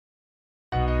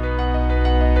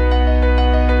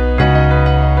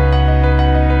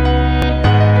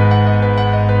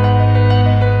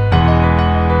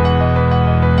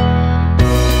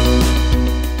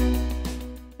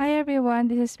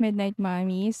Midnight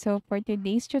Mommy. So for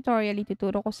today's tutorial,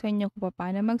 ituturo ko sa inyo kung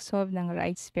paano mag-solve ng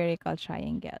right spherical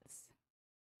triangles.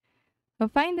 So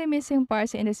find the missing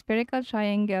parts in the spherical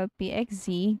triangle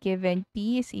PXZ given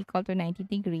P is equal to 90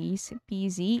 degrees,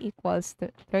 PZ equals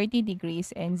to 30 degrees,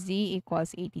 and Z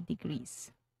equals 80 degrees.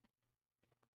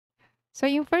 So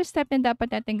yung first step na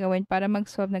dapat natin gawin para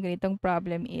mag-solve ng ganitong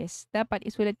problem is dapat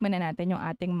isulat muna natin yung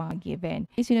ating mga given.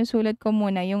 Sinusulat ko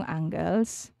muna yung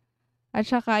angles at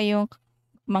saka yung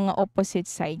mga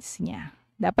opposite sides niya.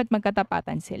 Dapat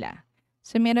magkatapatan sila.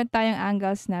 So, meron tayong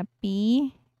angles na P,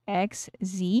 X,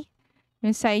 Z.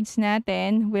 Yung sides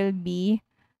natin will be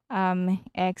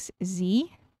X, Z,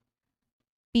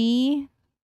 P,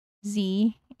 Z,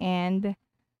 and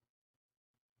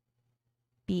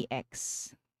PX.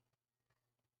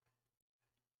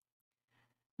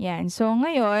 Yan. So,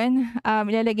 ngayon,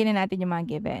 ilalagay na natin yung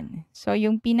mga given. So,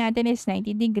 yung P natin is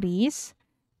 90 degrees.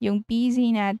 Yung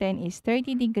PZ natin is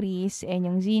 30 degrees and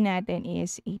yung Z natin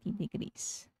is 80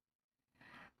 degrees.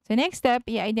 So next step,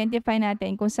 i-identify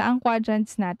natin kung saang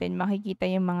quadrants natin makikita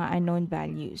yung mga unknown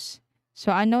values. So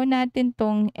unknown natin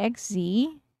tong XZ,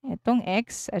 itong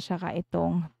X, at saka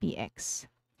itong PX.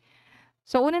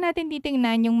 So una natin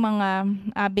titingnan yung mga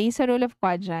based sa rule of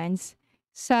quadrants.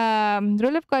 Sa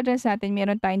rule of quadrants natin,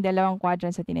 meron tayong dalawang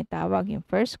quadrants na tinatawag. Yung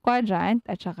first quadrant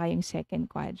at saka yung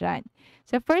second quadrant.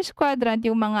 Sa first quadrant,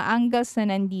 yung mga angles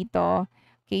na nandito,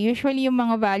 okay, usually yung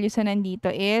mga values na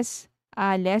nandito is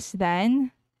less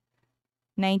than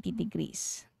 90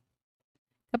 degrees.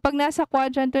 Kapag nasa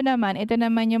quadrant 2 naman, ito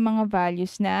naman yung mga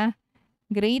values na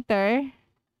greater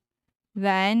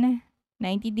than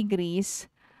 90 degrees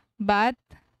but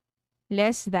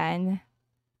less than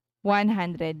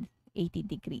 180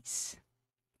 degrees.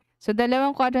 So,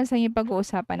 dalawang quadrants lang yung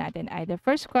pag-uusapan natin, either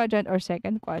first quadrant or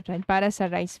second quadrant para sa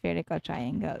right spherical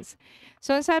triangles.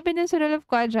 So, sabi dun sa rule of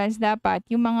quadrants, dapat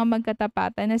yung mga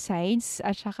magkatapatan na sides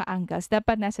at saka angles,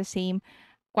 dapat nasa same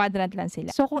quadrant lang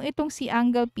sila. So, kung itong si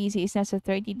angle PC is nasa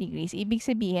 30 degrees, ibig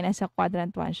sabihin nasa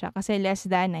quadrant 1 siya kasi less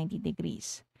than 90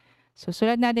 degrees. So,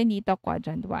 sulat natin dito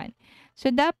quadrant 1. So,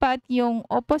 dapat yung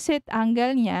opposite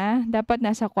angle niya, dapat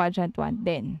nasa quadrant 1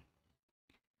 din.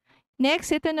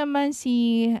 Next, ito naman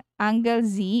si angle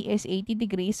Z is 80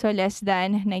 degrees. So, less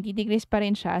than 90 degrees pa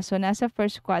rin siya. So, nasa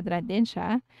first quadrant din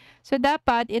siya. So,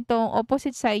 dapat itong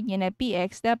opposite side niya na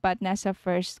PX, dapat nasa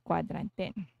first quadrant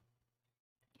din.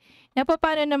 Na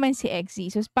paano naman si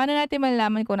XZ? So, paano natin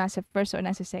malalaman kung nasa first or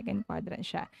nasa second quadrant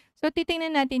siya? So,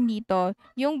 titingnan natin dito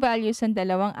yung values ng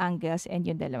dalawang angles and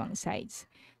yung dalawang sides.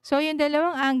 So, yung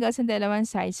dalawang angles and dalawang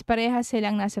sides, parehas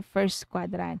silang nasa first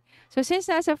quadrant. So,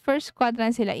 since nasa first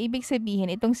quadrant sila, ibig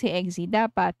sabihin itong si XZ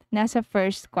dapat nasa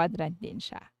first quadrant din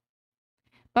siya.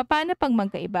 Paano pag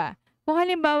magkaiba? Kung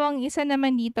halimbawa ang isa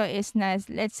naman dito is,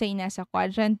 let's say, nasa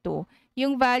quadrant 2,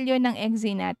 yung value ng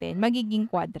XZ natin magiging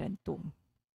quadrant 2.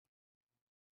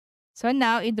 So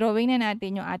now, i-drawing na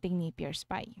natin yung ating Napier's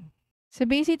pie. So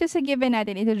based ito sa given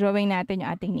natin, i-drawing natin yung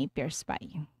ating Napier's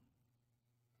pie.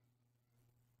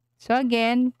 So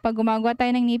again, pag gumagawa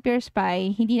tayo ng Napier's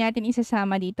pie, hindi natin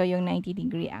isasama dito yung 90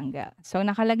 degree angle. So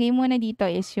nakalagay muna dito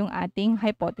is yung ating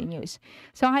hypotenuse.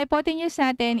 So ang hypotenuse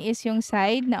natin is yung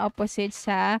side na opposite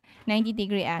sa 90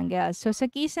 degree angle. So sa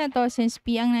case na to, since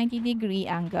P ang 90 degree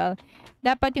angle,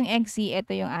 dapat yung XZ,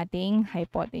 ito yung ating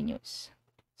hypotenuse.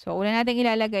 So, una natin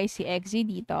ilalagay si XZ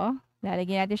dito.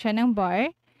 Lalagyan natin siya ng bar.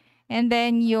 And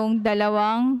then, yung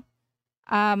dalawang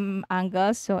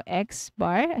angles. So, X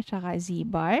bar at saka Z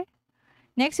bar.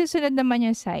 Next, susunod naman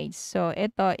yung sides. So,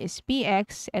 ito is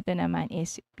PX. Ito naman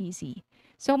is PZ.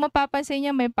 So, kung mapapansin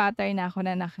niyo, may pattern na ako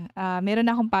na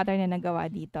meron akong pattern na nagawa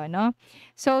dito, no?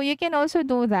 So, you can also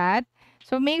do that.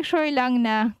 So, make sure lang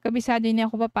na kabisado niyo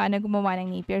kung paano gumawa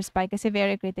ng Napier's pie kasi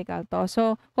very critical to.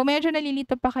 So, kung medyo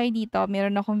nalilito pa kayo dito,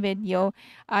 meron akong video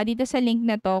dito sa link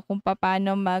na to kung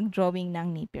paano mag-drawing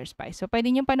ng Napier's pie. So, pwede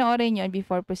niyo panoorin yun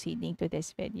before proceeding to this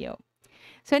video.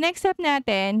 So, next step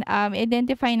natin,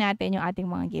 identify natin yung ating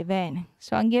mga given.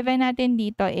 So, ang given natin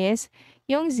dito is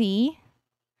yung Z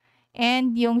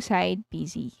and yung side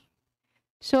PZ.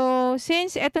 So,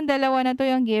 since etong dalawa na to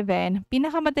yung given,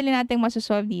 pinakamadali nating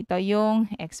masosolve dito yung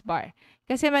X bar.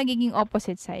 Kasi magiging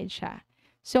opposite side siya.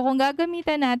 So, kung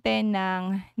gagamitan natin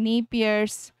ng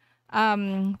Napier's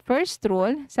first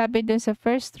rule, sabi dun sa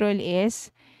first rule is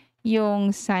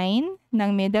yung sign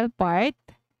ng middle part.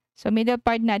 So, middle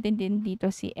part natin din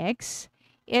dito si X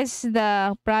is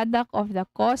the product of the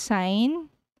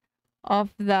cosine of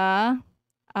the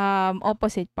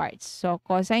opposite parts. So,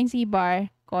 cosine C bar,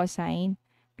 cosine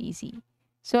PZ.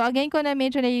 So, again, kung na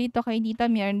medyo nalilito kayo dito,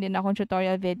 meron din akong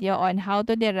tutorial video on how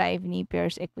to derive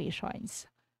Napier's equations.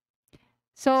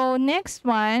 So, next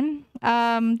one,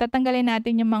 tatanggalin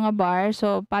natin yung mga bar.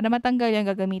 So, para matanggal yan,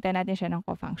 gagamitan natin siya ng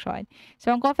cofunction.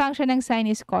 So, ang cofunction ng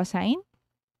sine is cosine.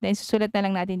 Then, susulat na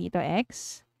lang natin dito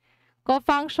x.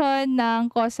 Cofunction ng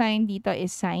cosine dito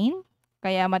is sine.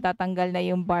 Kaya matatanggal na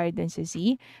yung bar dun sa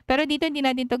z. Pero dito hindi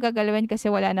natin ito gagalawin kasi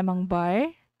wala namang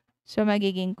bar. So,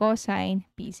 magiging cosine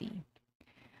pz.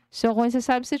 So, kung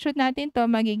sa-substitute natin to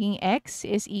magiging x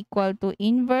is equal to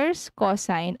inverse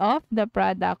cosine of the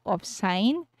product of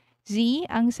sine z.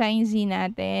 Ang sine z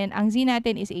natin, ang z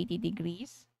natin is 80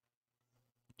 degrees.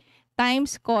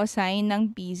 Times cosine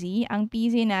ng pz. Ang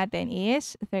pz natin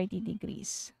is 30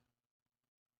 degrees.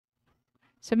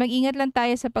 So, mag-ingat lang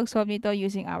tayo sa pag-solve nito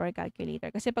using our calculator.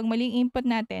 Kasi pag maling input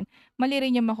natin, mali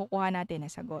rin yung makukuha natin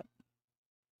na sagot.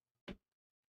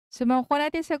 So, makukuha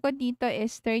natin sagot dito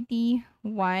is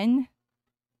 31.4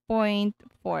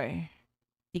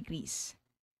 degrees.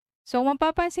 So, kung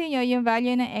mapapansin nyo, yung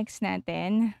value ng x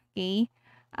natin, okay,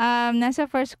 nasa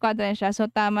first quadrant siya. So,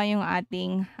 tama yung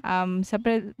ating,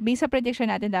 based sa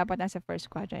prediction natin, dapat nasa first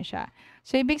quadrant siya.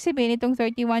 So, ibig sabihin, itong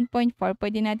 31.4,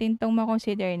 pwede natin itong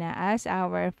makonsider na as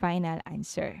our final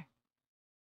answer.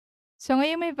 So,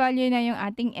 ngayon may value na yung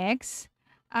ating x.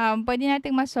 Pwede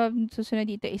natin ma-solve, susunod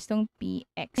dito is itong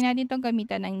px. Pwede natin itong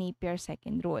gamitan ng Napier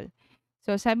second rule.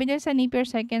 So, sabi dyan sa Napier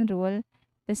second rule,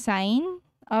 the sine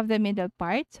of the middle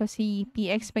part. So, si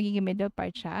px magiging middle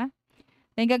part siya.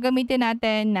 Then, gagamitin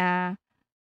natin na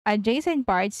adjacent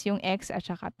parts yung x at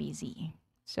saka pz.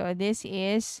 So, this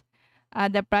is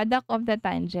the product of the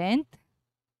tangent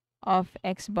of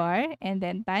x bar and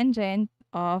then tangent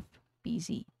of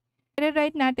pz.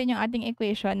 I-write natin yung ating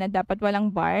equation na dapat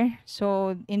walang bar.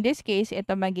 So, in this case,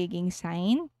 ito magiging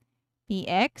sine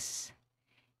px.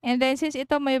 And then, since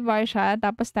ito may bar siya,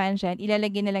 tapos tangent,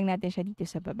 ilalagay na lang natin siya dito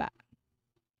sa baba.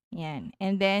 Yan.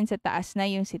 And then, sa taas na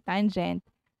yung si tangent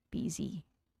pz.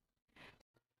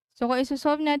 So, kung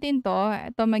isosolve natin to,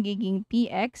 ito magiging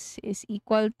px is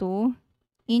equal to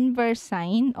inverse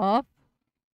sine of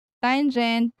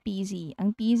tangent pz.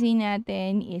 Ang pz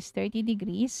natin is 30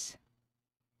 degrees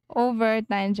over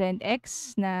tangent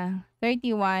x na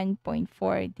 31.4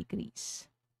 degrees.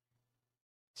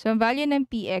 So, ang value ng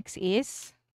px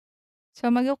is, so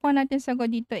magkukuha natin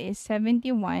sagot dito is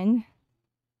 71.1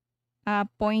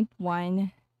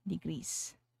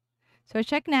 degrees. So,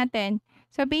 check natin.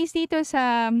 So, based dito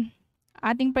sa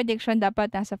ating prediction,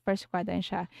 dapat nasa first quadrant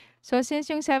siya. So,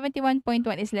 since yung 71.1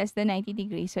 is less than 90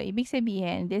 degrees, so ibig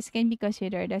sabihin, this can be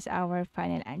considered as our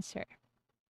final answer.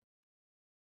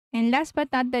 And last but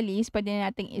not the least, pwede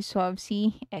nating isolve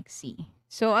si xc.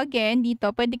 So, again, dito,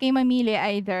 pwede kayong mamili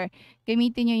either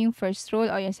gamitin nyo yung first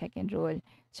rule o yung second rule.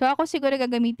 So, ako siguro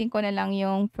gagamitin ko na lang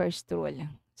yung first rule.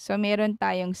 So, meron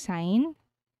tayong sine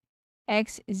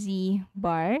xz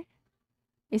bar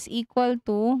is equal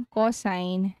to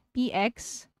cosine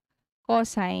px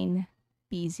cosine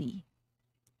pz.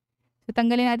 So,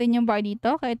 tanggalin natin yung bar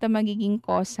dito. Kaya ito magiging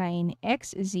cosine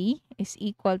xz is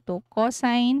equal to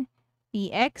cosine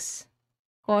px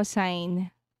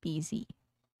cosine pz.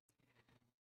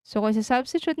 So, kung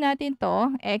sa-substitute natin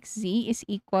to, xz is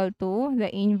equal to the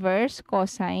inverse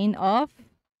cosine of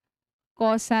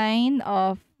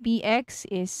px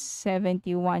is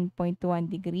 71.1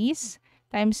 degrees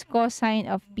times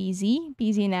cosine of pz.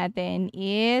 Pz natin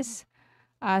is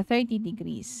 30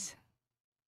 degrees.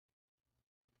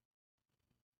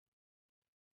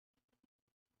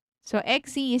 So,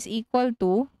 xz is equal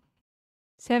to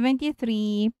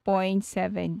 73.7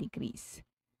 degrees.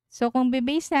 So, kung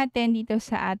bibase natin dito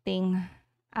sa ating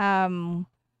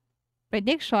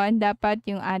prediction, dapat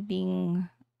yung ating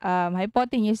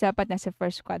hypotenuse dapat nasa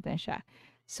first quadrant siya.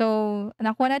 So,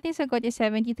 nakuha natin sagot is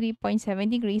 73.7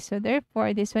 degrees. So,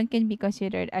 therefore, this one can be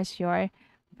considered as your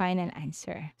final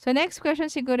answer. So, next question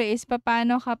siguro is,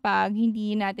 paano kapag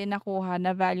hindi natin nakuha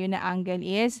na value na angle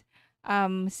is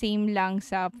same lang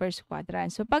sa first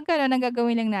quadrant. So, pag gano'n, ang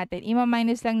gagawin lang natin,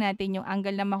 ima-minus lang natin yung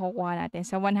angle na makukuha natin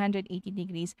sa 180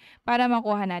 degrees para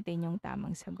makuha natin yung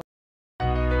tamang sagot.